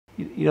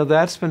You know,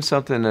 that's been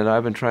something that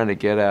I've been trying to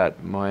get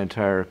at my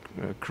entire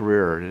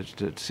career, is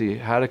to see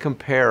how to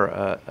compare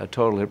a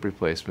total hip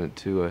replacement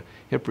to a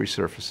hip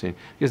resurfacing,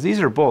 because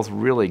these are both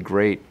really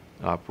great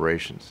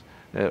operations.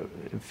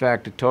 In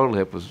fact, a total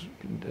hip was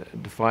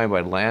defined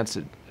by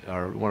Lancet,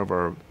 one of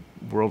our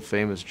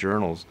world-famous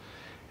journals,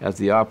 as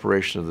the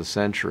operation of the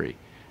century.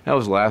 That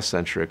was last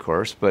century, of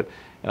course, but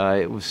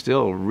it was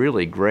still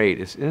really great.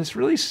 It's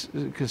really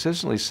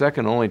consistently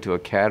second only to a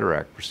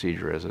cataract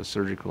procedure as a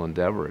surgical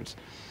endeavor. It's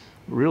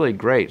really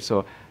great.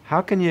 So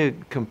how can you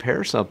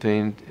compare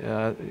something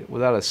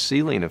without a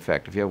ceiling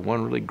effect? If you have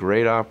one really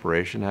great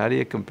operation, how do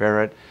you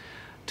compare it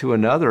to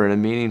another in a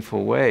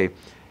meaningful way?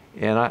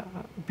 And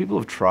people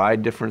have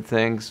tried different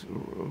things.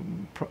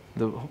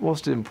 The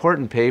most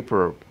important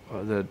paper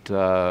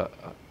that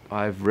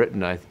I've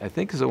written, I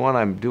think, is the one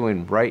I'm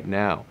doing right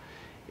now.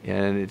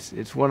 And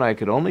it's one I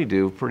could only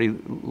do pretty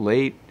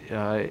late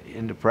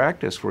into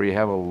practice, where you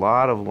have a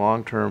lot of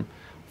long-term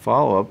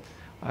follow-up.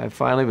 I've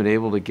finally been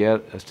able to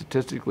get a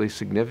statistically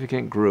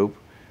significant group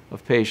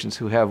of patients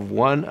who have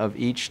one of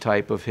each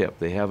type of hip.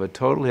 They have a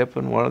total hip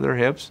in one of their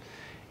hips,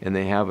 and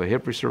they have a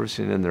hip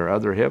resurfacing in their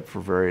other hip for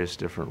various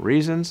different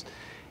reasons,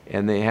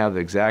 and they have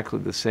exactly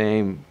the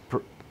same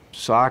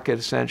socket,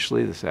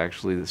 essentially. It's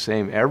actually the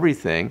same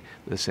everything.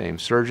 The same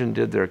surgeon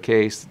did their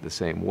case the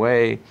same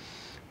way,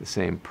 the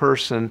same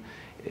person.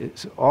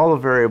 It's all the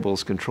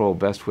variables controlled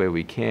best way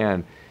we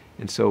can.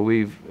 And so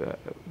we've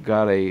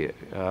got a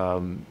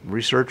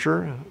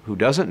researcher who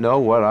doesn't know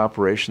what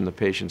operation the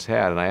patients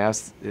had, and I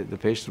asked, the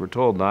patients were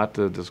told not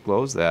to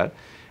disclose that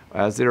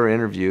as they were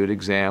interviewed,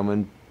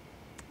 examined,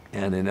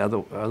 and then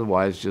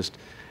otherwise just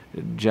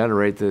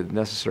generate the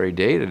necessary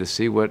data to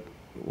see what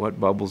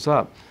bubbles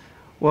up.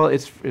 Well,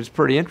 it's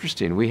pretty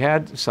interesting. We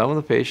had some of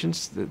the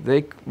patients that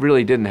they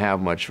really didn't have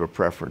much of a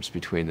preference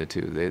between the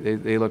two.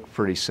 They looked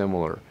pretty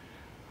similar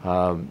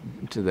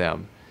to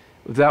them.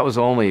 That was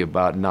only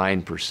about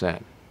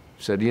 9%.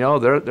 Said, you know,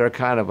 they're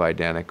kind of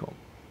identical.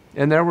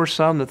 And there were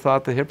some that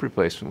thought the hip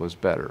replacement was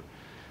better.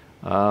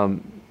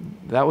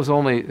 That was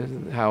only,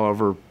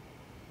 however,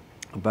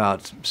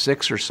 about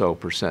 6% or so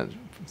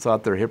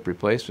thought their hip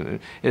replacement. And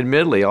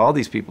admittedly, all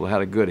these people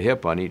had a good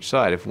hip on each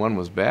side. If one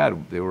was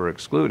bad, they were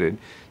excluded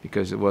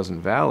because it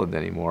wasn't valid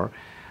anymore.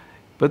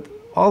 But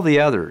all the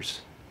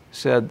others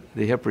said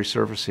the hip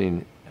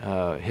resurfacing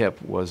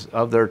hip was,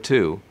 of their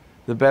two,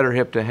 the better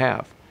hip to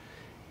have.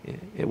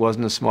 It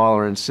wasn't a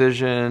smaller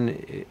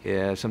incision.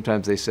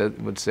 Sometimes they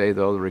would say,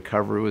 though, the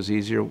recovery was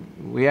easier.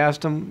 We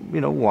asked them,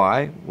 you know,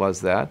 why was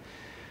that?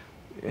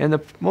 And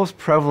the most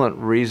prevalent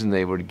reason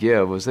they would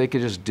give was they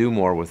could just do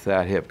more with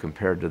that hip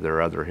compared to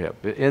their other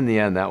hip. In the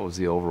end, that was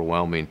the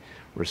overwhelming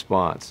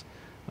response.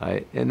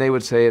 And they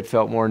would say it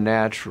felt more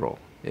natural.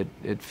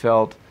 It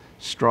felt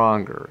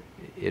stronger.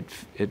 It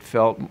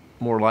felt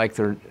more like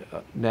their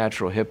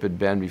natural hip had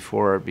been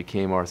before it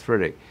became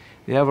arthritic.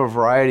 They have a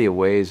variety of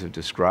ways of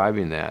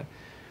describing that.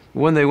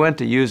 When they went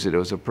to use it, it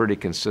was a pretty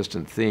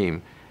consistent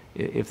theme.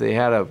 If they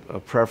had a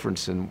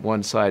preference in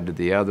one side to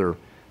the other,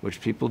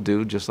 which people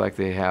do, just like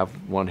they have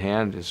one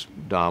hand is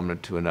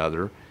dominant to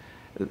another,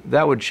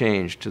 that would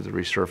change to the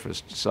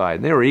resurfaced side.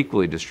 And they were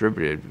equally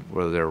distributed,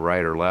 whether they're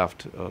right or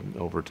left,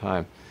 over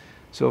time.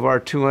 So of our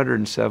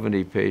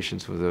 270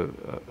 patients with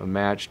a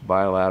matched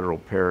bilateral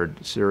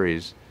paired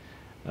series,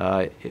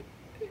 I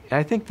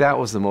think that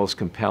was the most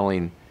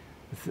compelling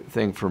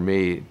thing for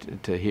me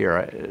to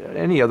hear.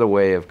 Any other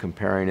way of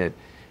comparing it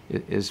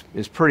is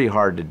pretty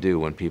hard to do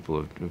when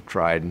people have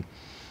tried.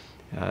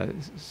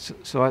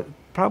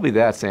 Probably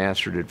that's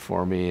answered it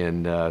for me,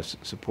 and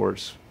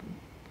supports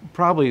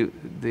probably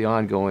the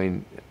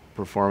ongoing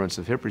performance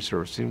of hip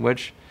resurfacing,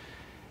 which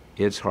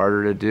it's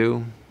harder to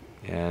do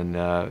and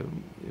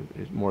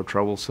it's more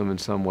troublesome in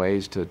some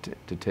ways to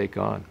take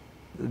on.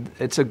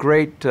 It's a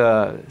great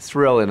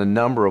thrill in a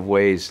number of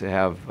ways to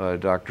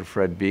have Dr.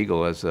 Fred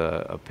Beagle as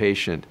a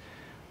patient,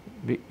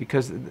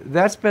 because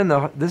this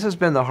has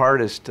been the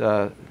hardest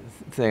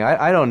thing.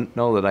 I don't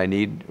know that I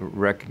need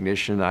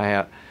recognition.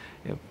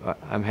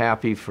 I'm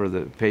happy for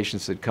the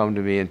patients that come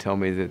to me and tell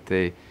me that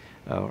they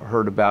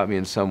heard about me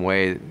in some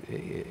way,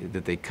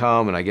 that they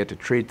come and I get to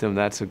treat them.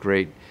 That's a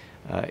great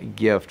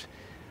gift.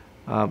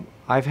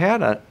 I've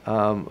had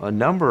a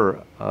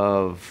number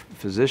of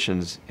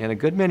physicians and a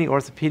good many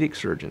orthopedic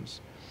surgeons,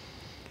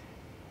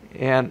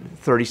 and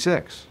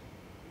 36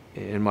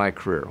 in my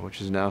career,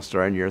 which is now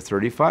starting year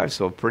 35.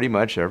 So pretty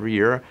much every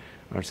year,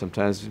 or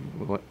sometimes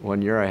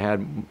one year I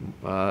had,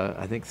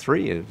 I think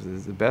 3. It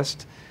was the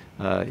best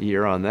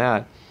year on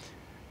that.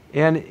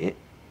 And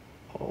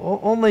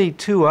only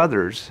 2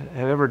 others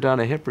have ever done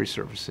a hip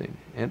resurfacing.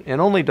 And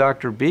only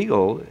Dr.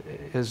 Beagle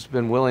has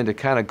been willing to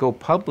kind of go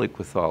public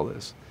with all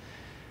this.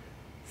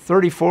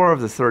 34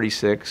 of the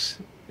 36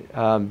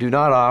 do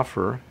not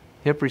offer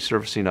hip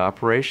resurfacing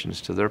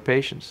operations to their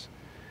patients.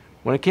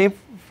 When it came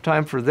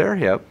time for their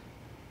hip,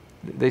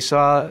 they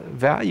saw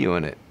value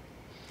in it.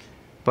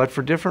 But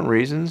for different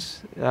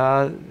reasons,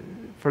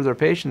 for their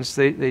patients,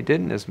 they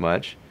didn't as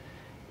much.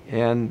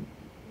 And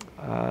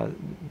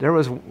there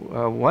was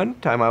one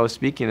time I was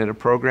speaking at a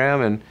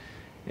program,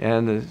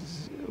 and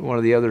one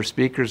of the other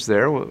speakers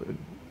there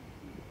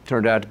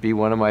turned out to be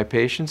one of my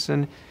patients,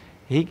 and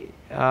he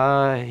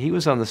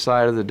was on the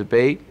side of the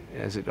debate,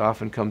 as it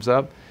often comes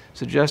up,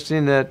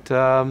 suggesting that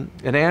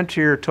an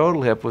anterior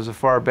total hip was a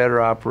far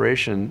better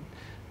operation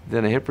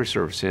than a hip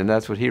resurfacing, and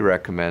that's what he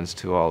recommends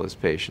to all his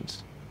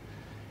patients.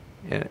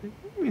 And,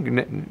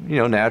 you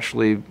know,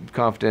 naturally,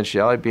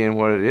 confidentiality being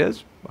what it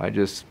is, I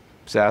just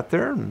sat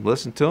there and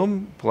listened to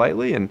him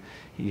politely, and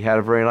he had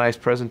a very nice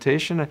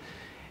presentation.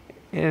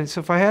 And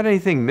so if I had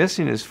anything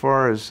missing as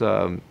far as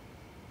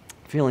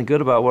feeling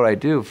good about what I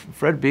do,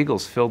 Fred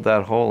Beagles filled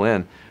that hole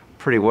in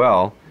pretty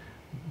well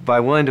by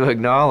willing to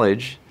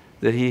acknowledge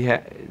that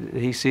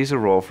he sees a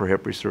role for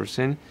hip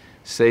resurfacing,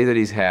 say that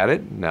he's had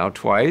it now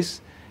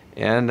twice,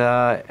 and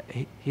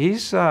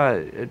he's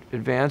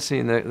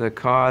advancing the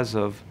cause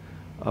of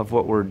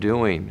what we're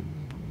doing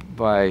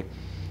by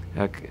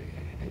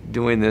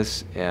doing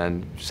this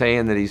and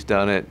saying that he's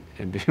done it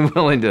and being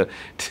willing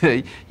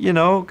to you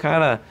know,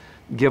 kind of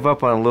give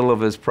up on a little of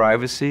his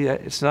privacy.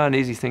 It's not an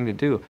easy thing to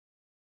do.